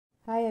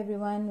Hi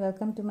everyone,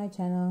 welcome to my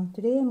channel.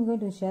 Today I'm going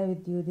to share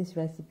with you this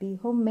recipe,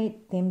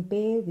 homemade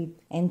tempeh with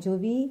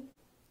anchovy,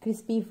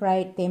 crispy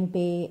fried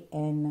tempeh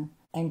and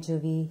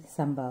anchovy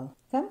sambal.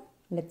 Come,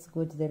 let's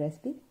go to the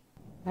recipe.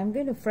 I'm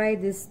going to fry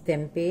this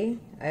tempeh.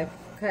 I've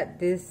cut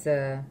this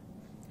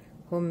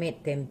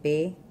homemade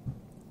tempeh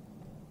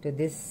to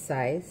this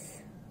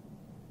size.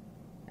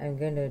 I'm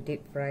going to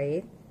deep fry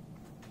it.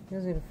 I'm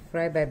just going to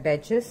fry by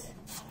batches.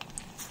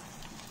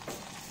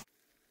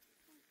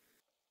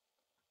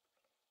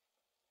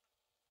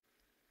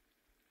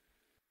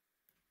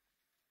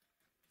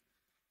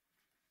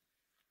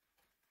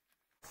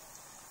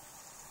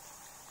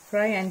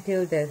 Fry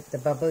until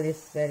the bubble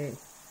is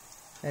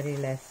very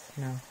less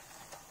now.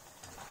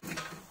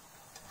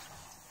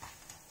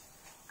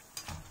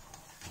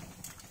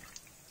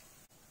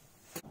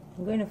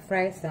 I'm going to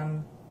fry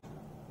some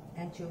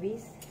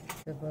anchovies.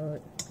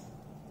 About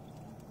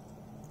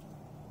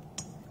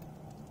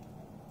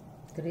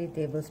 3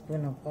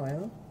 tablespoons of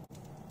oil.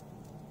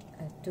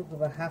 I took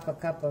about half a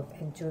cup of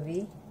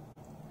anchovy.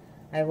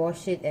 I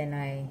wash it and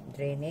I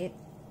drain it.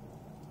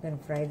 I'm going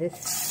to fry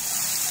this.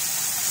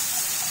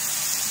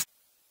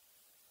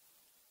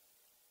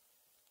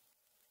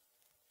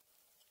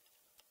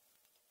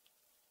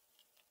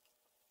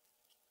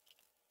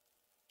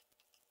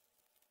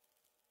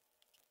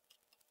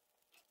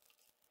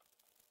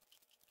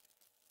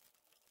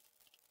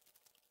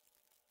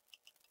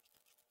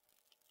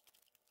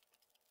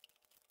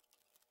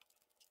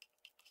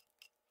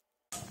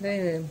 I'm going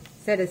to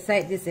set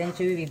aside this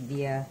anchovy with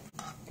the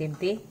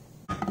tempeh.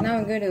 Now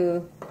I'm going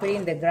to put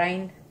in the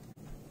grind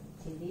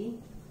chili.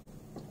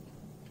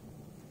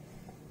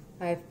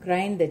 I've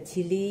grind the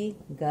chili,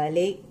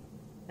 garlic,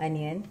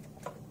 onion.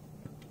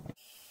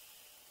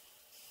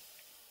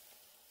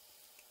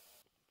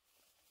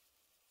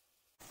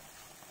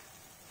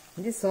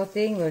 This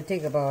sauteing will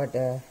take about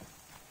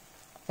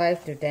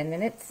 5 to 10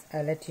 minutes.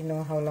 I'll let you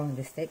know how long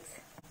this takes.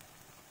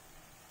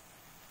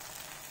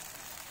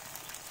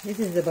 This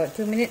is about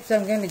 2 minutes, so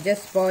I'm going to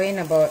just pour in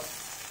about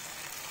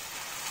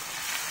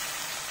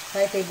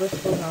 5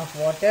 tablespoons of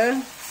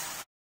water.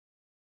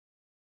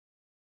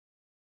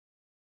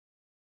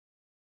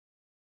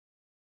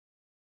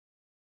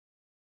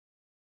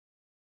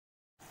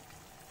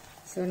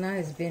 So now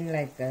it's been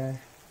like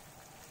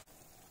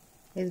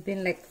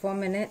 4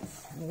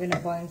 minutes. I'm going to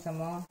pour in some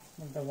more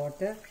of the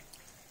water,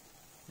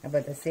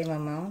 about the same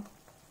amount.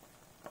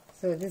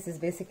 So this is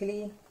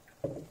basically,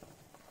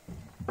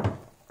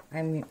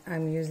 I'm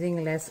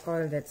using less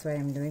oil, that's why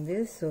I'm doing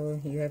this. So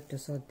you have to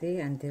saute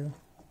until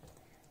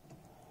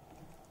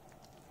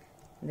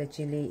the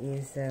chili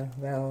is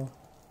well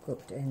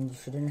cooked, and you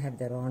shouldn't have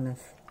the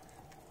rawness.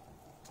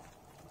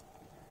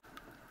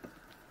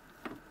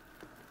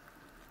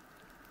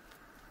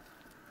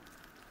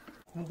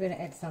 I'm going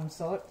to add some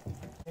salt.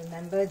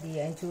 Remember,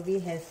 the anchovy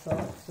has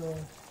salt, so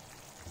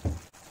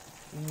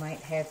you might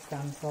have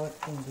some salt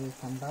in the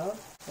sambal.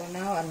 So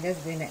now I'm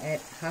just going to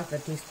add half a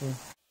teaspoon.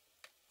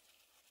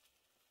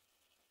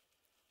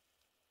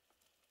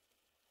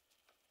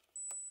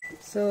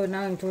 So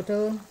now in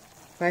total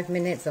 5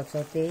 minutes of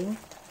sauteing.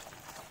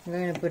 I'm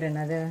going to put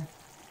another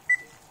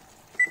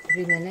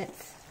 3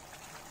 minutes.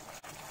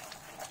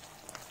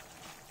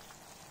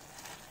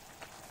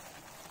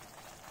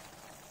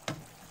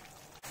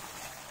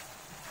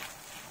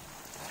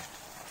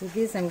 To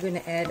this I'm going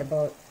to add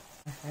about,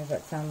 I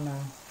got some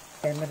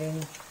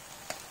tamarind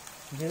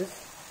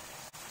juice.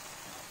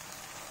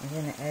 I'm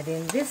going to add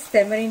in this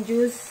tamarind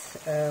juice.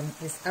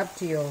 Is up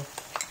to your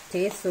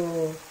taste,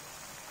 so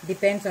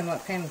depends on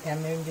what kind of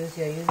tamarind juice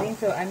you're using.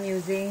 So I'm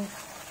using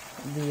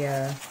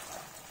the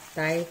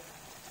Thai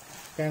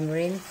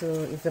tamarind,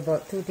 so it's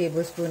about 2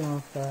 tablespoons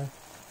of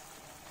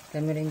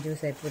tamarind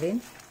juice I put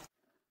in.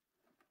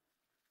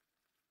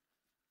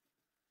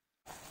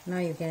 Now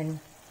you can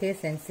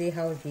taste and see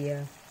how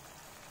the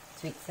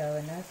sweet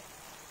sourness.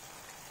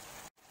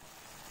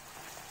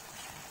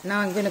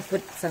 Now I'm going to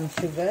put some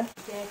sugar.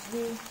 You can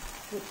actually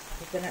put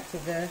coconut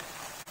sugar,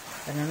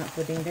 but I'm not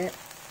putting that.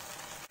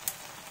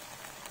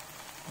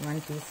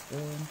 1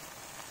 teaspoon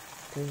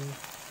to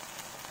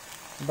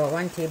about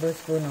 1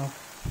 tablespoon of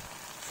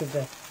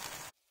sugar.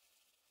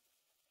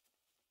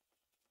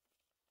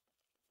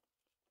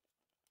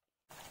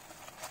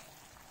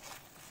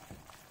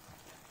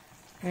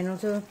 And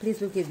also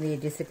please look at the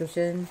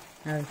description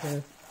how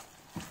to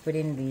put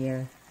in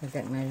the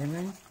exact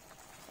measurement.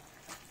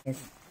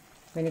 Yes,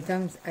 when it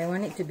comes, I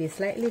want it to be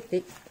slightly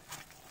thick,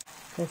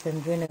 because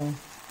I'm going to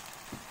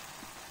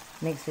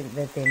mix with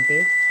the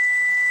tempeh.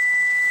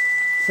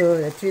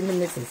 So the 3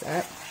 minutes is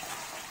up.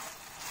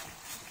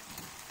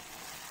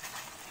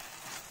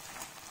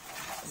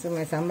 So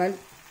my sambal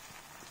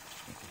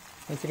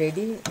is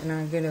ready. Now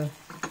I'm going to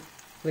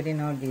put in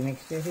all the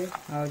mixture here,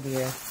 all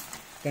the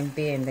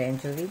tempeh and the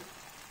anchovy.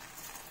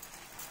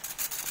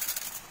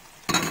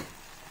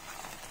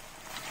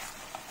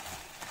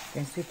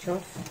 Then switch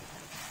off,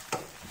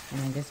 and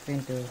I'm just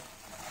going to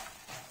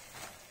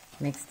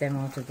mix them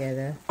all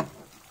together.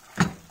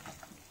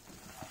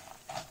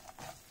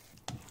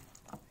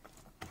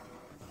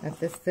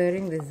 After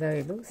stirring, this is how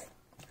it looks.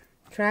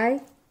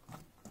 Try,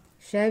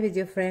 share with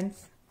your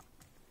friends.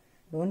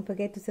 Don't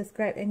forget to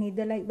subscribe and hit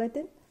the like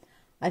button.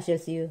 I shall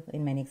see you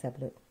in my next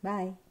upload.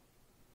 Bye.